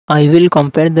I will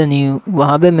compare the new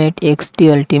Huawei Mate X-T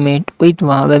Ultimate with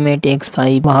Huawei Mate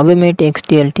X5. Huawei Mate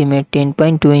X-T Ultimate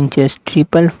 10.2 inches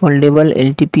triple foldable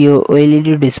LTPO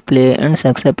OLED display and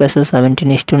success ratio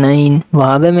 17:9.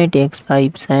 Huawei Mate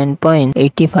X5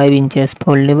 7.85 inches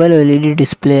foldable OLED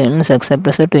display and success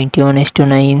ratio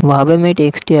 21:9. Huawei Mate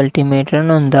X-T Ultimate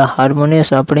run on the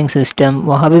Harmonious operating system.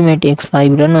 Huawei Mate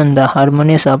X5 run on the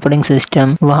Harmonious operating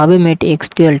system. Huawei Mate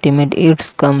X-T Ultimate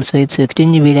it comes with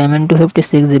 16GB RAM and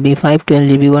 256GB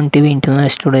 512GB 1TB internal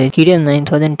storage. Kirin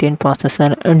 9010 processor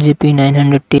 8GB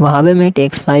 900T. Huawei Mate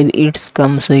X5 it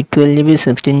comes with 12GB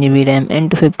 16GB RAM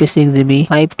and 256GB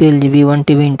 512GB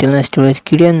 1TB internal storage.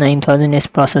 Kirin 9000S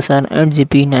processor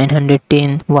 8GB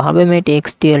 910. Huawei Mate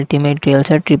X-T Ultimate real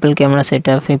set triple camera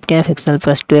setup 50MP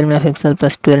plus 12MP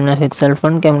plus 12MP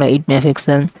front camera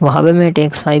 8MP. Huawei Mate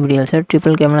X5 real set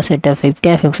triple camera setup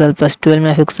 50MP plus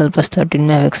 12MP plus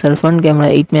 13MP front camera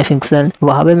 8MP.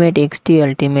 Huawei Mate X-T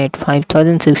Ultimate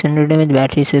 5600mAh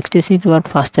battery 66W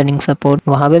fast charging support.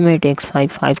 Huawei Mate X5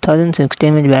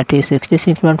 5600mAh battery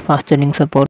 66W fast charging support.